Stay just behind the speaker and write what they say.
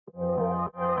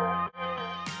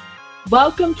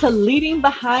Welcome to Leading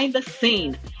Behind the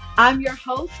Scene. I'm your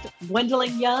host,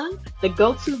 Gwendolyn Young, the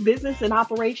go-to business and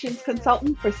operations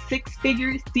consultant for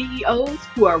six-figure CEOs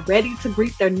who are ready to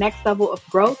reach their next level of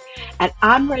growth. And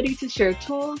I'm ready to share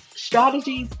tools,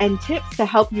 strategies, and tips to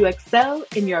help you excel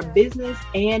in your business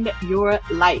and your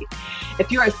life.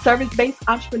 If you're a service-based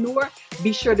entrepreneur,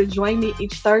 be sure to join me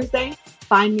each Thursday.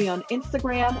 Find me on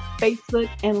Instagram, Facebook,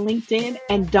 and LinkedIn.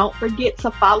 And don't forget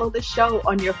to follow the show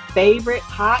on your favorite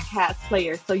podcast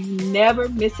player so you never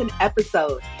miss an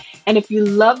episode. And if you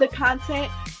love the content,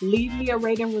 leave me a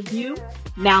rating review.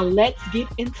 Now let's get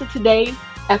into today's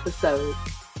episode.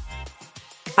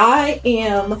 I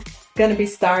am going to be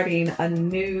starting a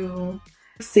new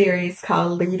series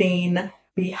called Leading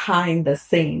Behind the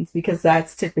Scenes because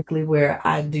that's typically where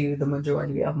I do the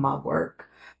majority of my work.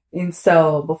 And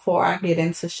so before I get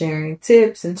into sharing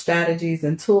tips and strategies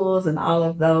and tools and all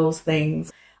of those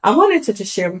things, I wanted to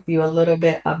just share with you a little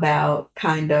bit about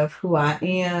kind of who I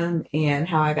am and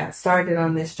how I got started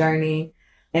on this journey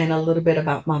and a little bit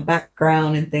about my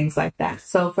background and things like that.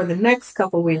 So for the next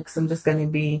couple weeks, I'm just going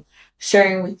to be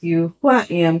sharing with you who I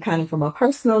am kind of from a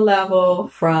personal level,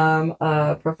 from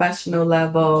a professional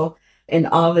level, and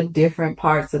all the different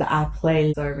parts that I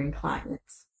play serving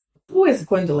clients. Who is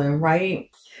Gwendolyn, right?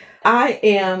 I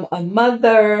am a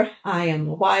mother, I am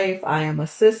a wife, I am a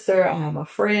sister, I am a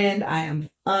friend, I am an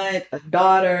aunt, a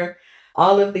daughter,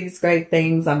 all of these great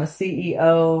things. I'm a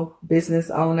CEO, business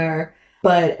owner,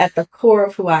 but at the core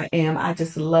of who I am, I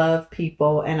just love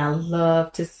people and I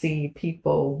love to see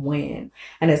people win.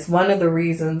 And it's one of the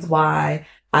reasons why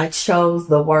I chose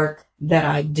the work that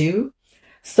I do.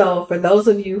 So for those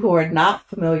of you who are not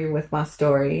familiar with my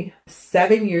story,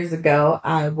 7 years ago,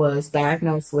 I was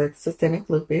diagnosed with systemic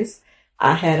lupus.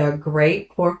 I had a great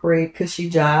corporate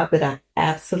cushy job that I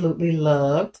absolutely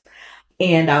loved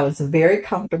and I was very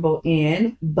comfortable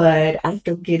in. But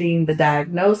after getting the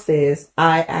diagnosis,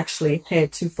 I actually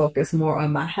had to focus more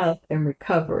on my health and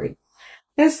recovery.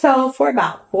 And so for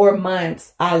about 4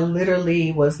 months, I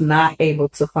literally was not able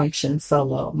to function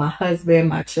solo. My husband,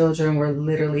 my children were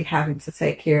literally having to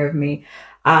take care of me.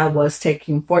 I was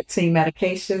taking 14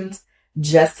 medications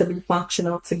just to be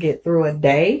functional to get through a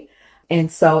day. And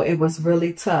so it was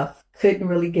really tough. Couldn't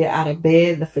really get out of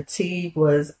bed. The fatigue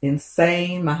was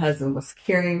insane. My husband was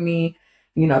carrying me,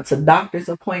 to doctor's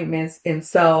appointments. And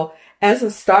so as I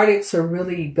started to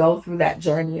really go through that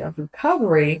journey of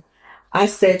recovery, I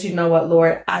said, you know what,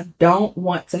 Lord, I don't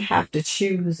want to have to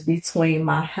choose between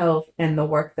my health and the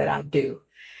work that I do.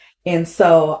 And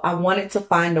so I wanted to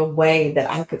find a way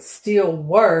that I could still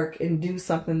work and do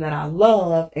something that I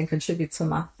love and contribute to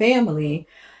my family,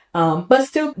 but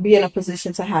still be in a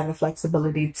position to have the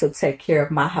flexibility to take care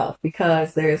of my health,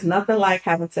 because there is nothing like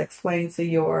having to explain to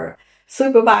your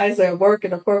supervisor at work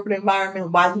in a corporate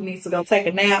environment why you need to go take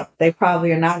a nap. They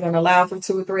probably are not going to allow for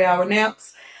 2 or 3 hour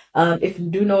naps. If you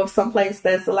do know of some place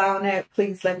that's allowing that,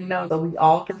 please let me know so we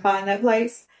all can find that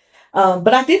place.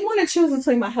 But I didn't want to choose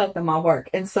between my health and my work.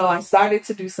 And so I started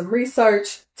to do some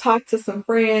research, talk to some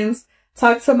friends,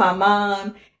 talk to my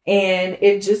mom, and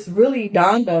it just really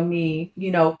dawned on me,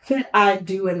 could I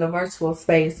do in the virtual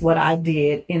space what I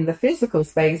did in the physical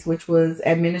space, which was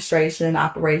administration,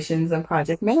 operations, and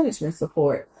project management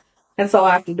support. And so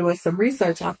after doing some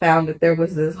research, I found that there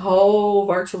was this whole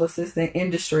virtual assistant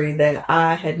industry that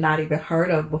I had not even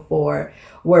heard of before,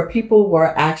 where people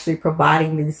were actually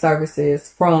providing these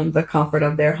services from the comfort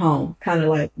of their home, kind of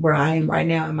like where I am right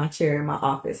now in my chair in my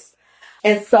office.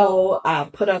 And so I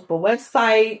put up a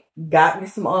website, got me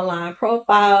some online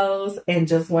profiles, and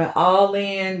just went all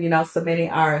in, submitting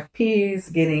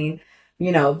RFPs, getting,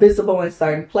 visible in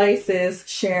certain places,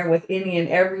 sharing with any and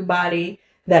everybody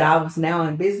that I was now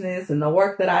in business and the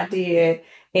work that I did.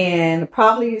 And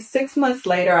probably 6 months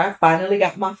later, I finally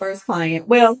got my first client.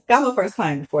 Well, got my first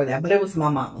client before that, but it was my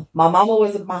mama. My mama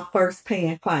was my first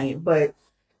paying client, but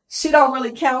she don't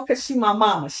really count because she my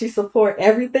mama. She support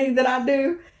everything that I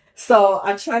do. So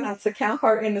I try not to count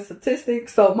her in the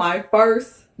statistics. So my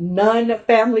first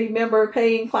non-family member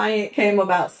paying client came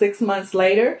about 6 months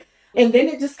later. And then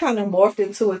it just kind of morphed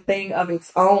into a thing of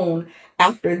its own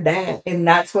after that. And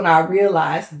that's when I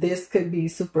realized this could be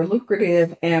super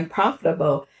lucrative and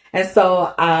profitable. And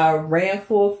so I ran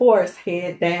full force,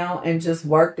 head down, and just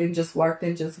worked and just worked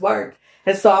and just worked.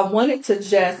 And so I wanted to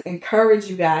just encourage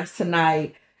you guys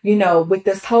tonight, with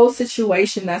this whole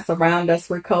situation that's around us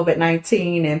with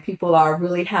COVID-19 and people are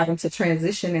really having to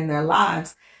transition in their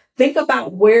lives. Think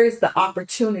about where's the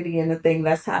opportunity in the thing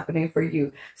that's happening for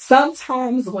you.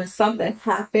 Sometimes when something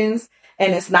happens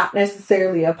and it's not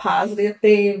necessarily a positive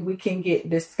thing, we can get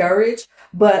discouraged.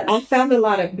 But I found a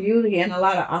lot of beauty and a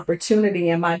lot of opportunity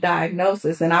in my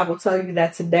diagnosis. And I will tell you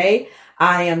that today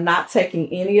I am not taking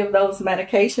any of those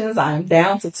medications. I am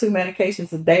down to 2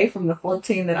 medications a day from the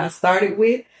 14 that I started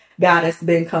with. God has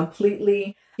been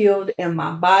completely healed in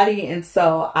my body. And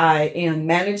so I am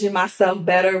managing myself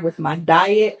better with my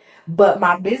diet. But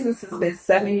my business has been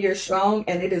 7 years strong,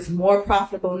 and it is more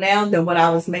profitable now than what I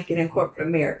was making in corporate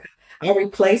America. I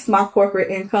replaced my corporate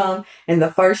income in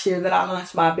the first year that I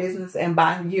launched my business, and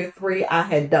by year 3, I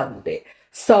had doubled it.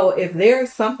 So if there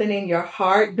is something in your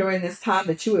heart during this time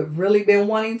that you have really been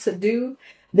wanting to do,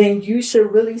 then you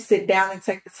should really sit down and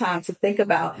take the time to think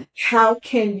about how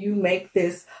can you make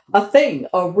this a thing,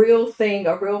 a real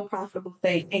profitable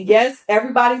thing. And yes,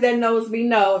 everybody that knows me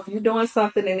know if you're doing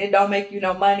something and it don't make you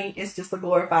no money, it's just a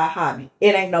glorified hobby.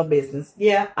 It ain't no business.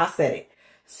 Yeah, I said it.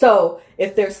 So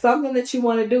if there's something that you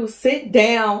want to do, sit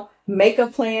down, make a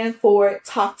plan for it,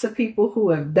 talk to people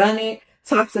who have done it,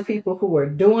 talk to people who are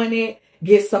doing it,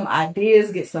 get some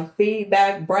ideas, get some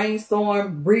feedback,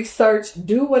 brainstorm, research,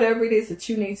 do whatever it is that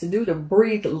you need to do to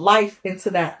breathe life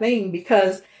into that thing,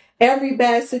 because every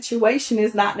bad situation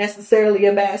is not necessarily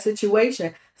a bad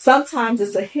situation. Sometimes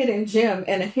it's a hidden gem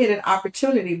and a hidden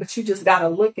opportunity, but you just got to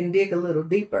look and dig a little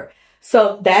deeper.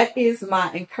 So that is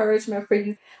my encouragement for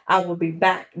you. I will be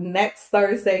back next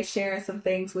Thursday sharing some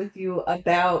things with you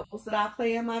about roles that I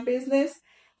play in my business.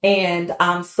 And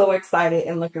I'm so excited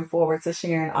and looking forward to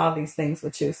sharing all these things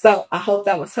with you. So I hope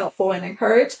that was helpful and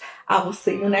encouraged. I will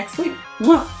see you next week.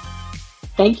 Mwah.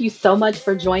 Thank you so much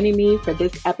for joining me for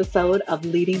this episode of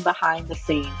Leading Behind the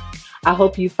Scenes. I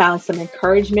hope you found some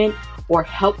encouragement or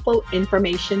helpful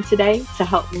information today to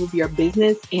help move your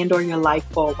business and or your life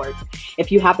forward.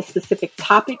 If you have a specific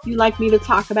topic you'd like me to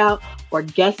talk about or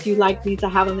guests you'd like me to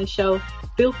have on the show,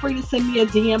 feel free to send me a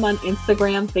DM on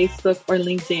Instagram, Facebook, or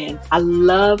LinkedIn. I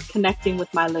love connecting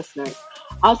with my listeners.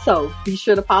 Also, be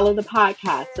sure to follow the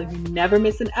podcast so you never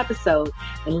miss an episode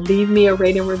and leave me a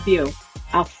rating review.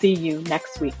 I'll see you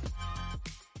next week.